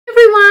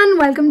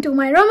welcome to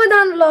my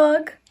Ramadan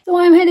vlog. So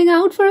I'm heading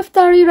out for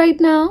iftari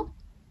right now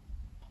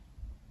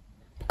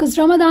because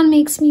Ramadan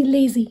makes me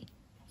lazy.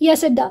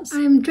 Yes, it does.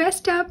 I'm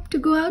dressed up to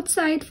go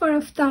outside for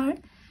iftar.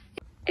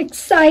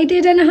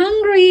 Excited and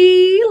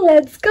hungry.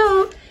 Let's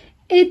go.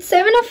 It's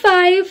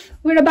 7:05.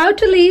 We're about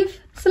to leave.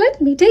 So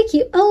let me take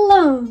you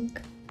along.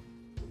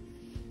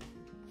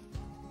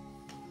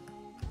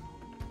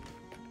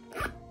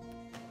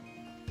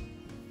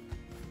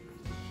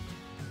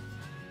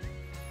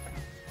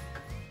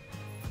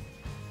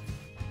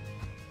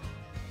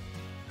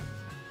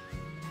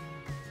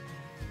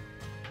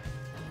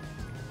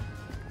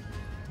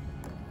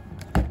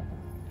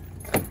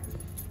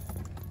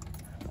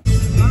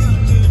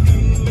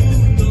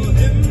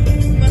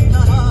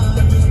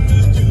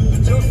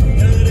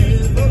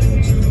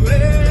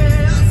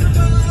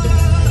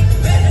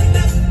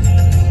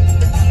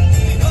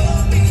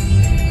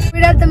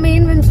 At the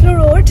main Wimslow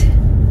road,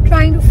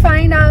 trying to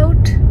find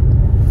out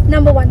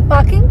number 1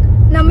 parking,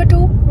 number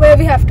 2 where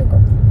we have to go.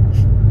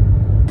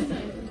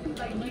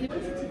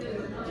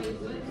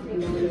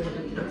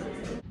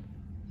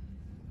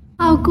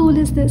 How cool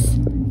is this?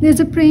 There's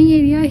a praying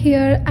area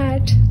here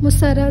at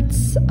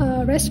Musarrat's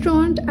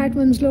restaurant at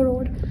Wimslow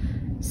Road.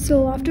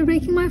 So after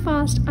breaking my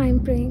fast, I'm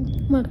praying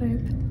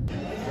Maghrib.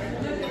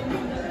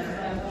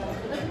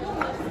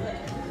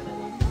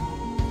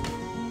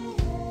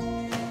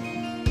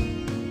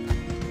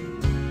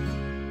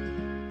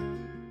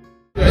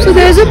 So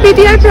there's a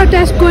PTI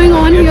protest going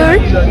on here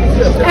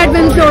at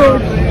Wimslow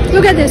Road.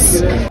 Look at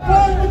this.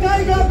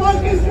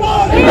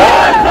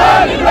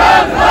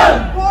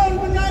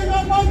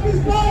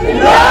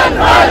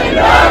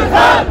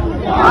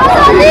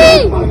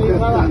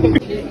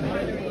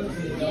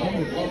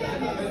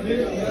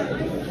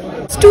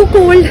 It's too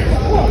cold.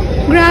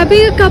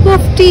 Grabbing a cup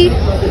of tea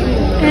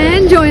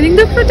and joining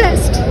the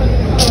protest.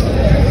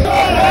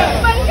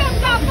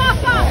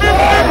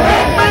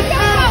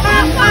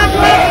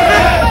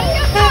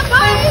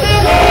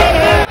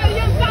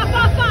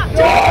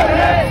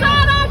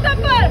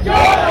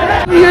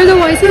 You hear the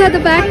voices at the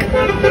back.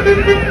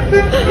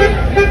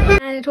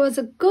 And it was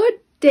a good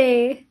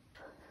day.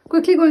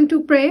 Quickly going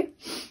to pray.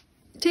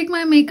 Take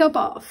my makeup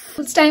off.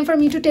 It's time for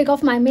me to take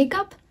off my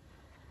makeup.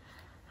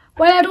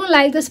 Well, I don't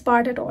like this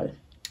part at all,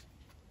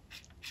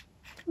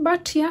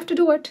 but you have to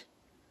do it.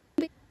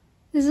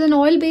 This is an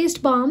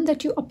oil-based balm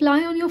that you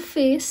apply on your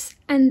face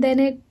and then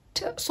it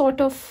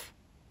sort of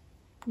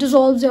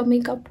dissolves your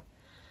makeup.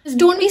 Just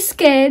don't be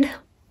scared,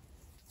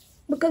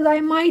 because I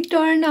might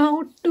turn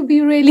out to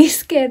be really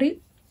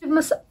scary.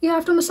 You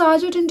have to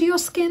massage it into your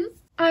skin.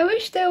 I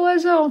wish there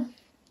was a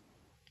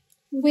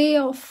way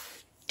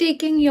of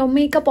taking your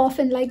makeup off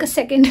in like a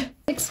second.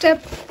 Next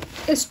step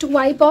is to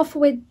wipe off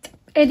with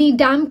any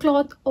damp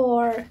cloth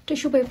or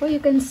tissue paper. You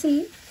can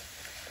see.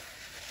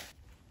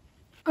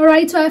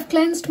 Alright, so I've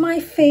cleansed my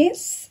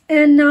face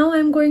and now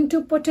I'm going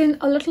to put in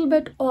a little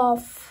bit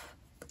of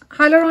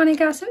hyaluronic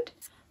acid.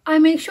 I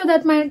make sure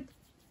that my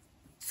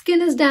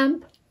skin is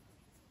damp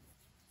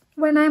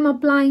when I'm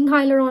applying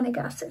hyaluronic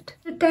acid.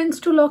 It tends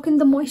to lock in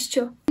the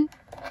moisture.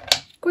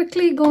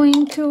 Quickly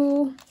going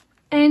to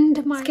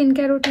end my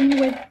skincare routine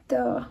with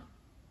the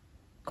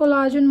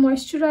collagen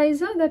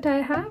moisturizer that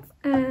I have,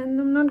 and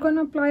I'm not going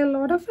to apply a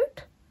lot of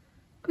it.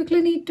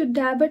 Quickly need to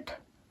dab it.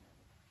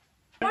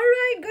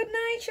 Alright, good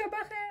night,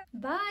 Shabakh.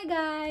 Bye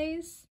guys.